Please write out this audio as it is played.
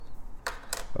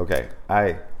Okay,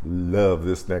 I love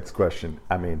this next question.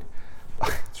 I mean,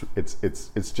 it's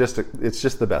just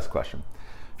the best question.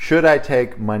 Should I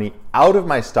take money out of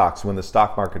my stocks when the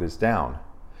stock market is down?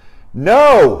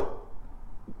 No.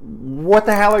 What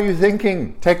the hell are you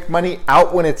thinking? Take money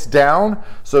out when it's down?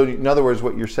 So in other words,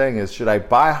 what you're saying is, should I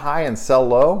buy high and sell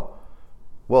low?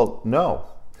 Well, no.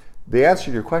 The answer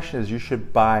to your question is you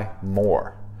should buy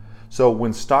more. So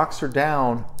when stocks are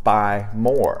down, buy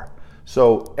more.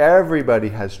 So everybody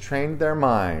has trained their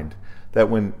mind that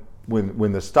when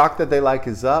the stock that they like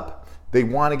is up, they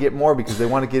want to get more because they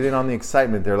want to get in on the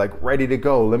excitement. They're like ready to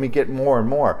go. Let me get more and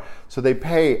more. So they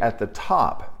pay at the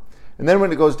top. And then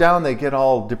when it goes down, they get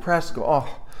all depressed, go,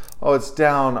 oh, it's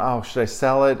down. Oh, should I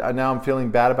sell it? Now I'm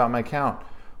feeling bad about my account.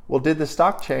 Well, did the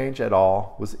stock change at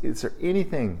all? Is there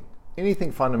anything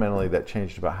fundamentally that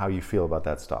changed about how you feel about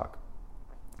that stock?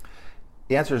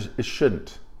 The answer is it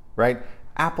shouldn't, right?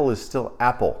 Apple is still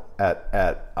Apple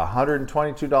at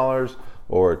 $122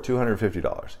 or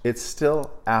 $250. It's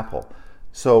still Apple.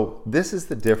 So this is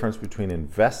the difference between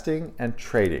investing and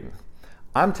trading.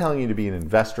 I'm telling you to be an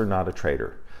investor, not a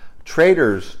trader.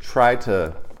 Traders try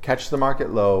to catch the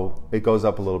market low, it goes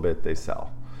up a little bit, they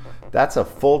sell. That's a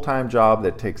full-time job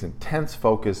that takes intense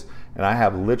focus, and I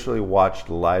have literally watched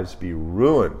lives be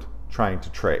ruined trying to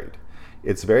trade.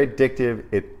 It's very addictive.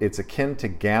 It's akin to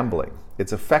gambling.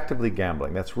 It's effectively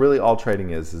gambling. That's really all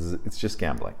trading is it's just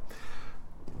gambling.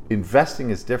 Investing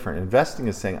is different. Investing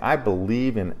is saying, I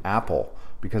believe in Apple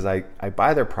because I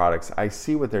buy their products. I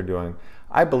see what they're doing.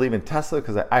 I believe in Tesla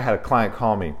because I had a client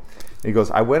call me. He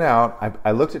goes, I went out,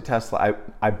 I looked at Tesla,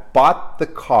 I bought the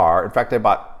car. In fact, I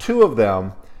bought two of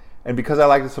them, and because I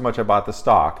liked it so much, I bought the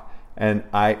stock, and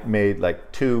I made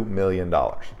like $2 million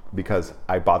because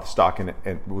I bought the stock, and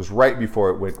it was right before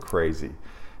it went crazy.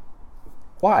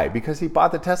 Why? Because he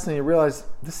bought the Tesla and he realized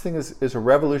this thing is a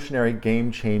revolutionary,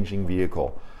 game-changing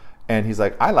vehicle. And he's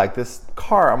like, I like this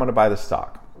car, I'm gonna buy the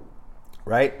stock,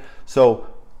 right? So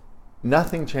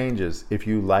nothing changes if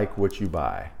you like what you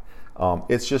buy.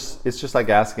 It's just like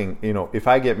asking, if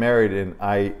I get married and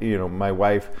my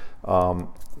wife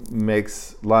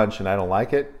makes lunch and I don't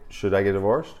like it, should I get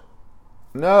divorced?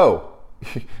 No.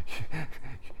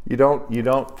 You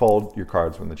don't fold your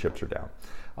cards when the chips are down.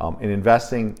 In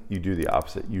investing, you do the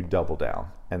opposite. You double down.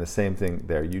 And the same thing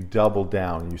there. You double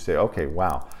down. You say, okay,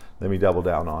 wow, let me double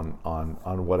down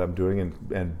on what I'm doing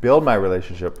and build my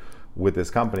relationship with this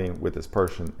company, with this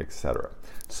person, etc.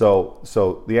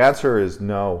 So the answer is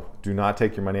no, do not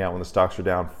take your money out when the stocks are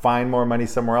down. Find more money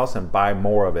somewhere else and buy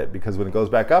more of it, because when it goes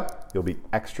back up, you'll be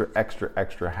extra, extra,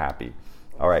 extra happy.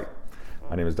 All right,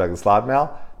 my name is Douglas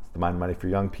Lodmell. It's the Mind Money for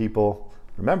Young People.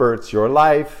 Remember, it's your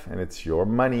life and it's your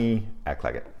money. Act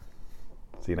like it.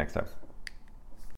 See you next time.